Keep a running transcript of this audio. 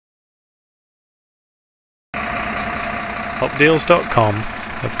Hopdeals.com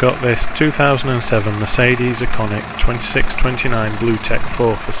have got this 2007 Mercedes Econic 2629 Blue Tech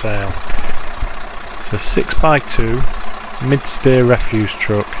 4 for sale. It's a 6x2 mid-steer refuse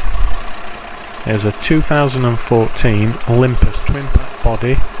truck. There's a 2014 Olympus twin pack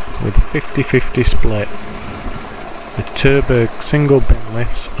body with 50-50 split. The Turberg single bin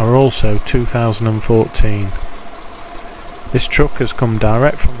lifts are also 2014. This truck has come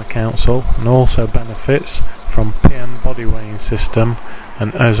direct from the council and also benefits from PM body weighing system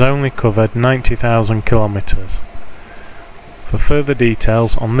and has only covered 90,000 kilometres. For further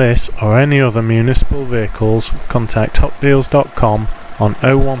details on this or any other municipal vehicles, contact hopdeals.com on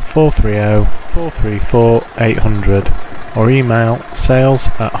 01430 434 800 or email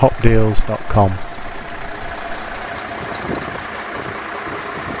sales@hopdeals.com.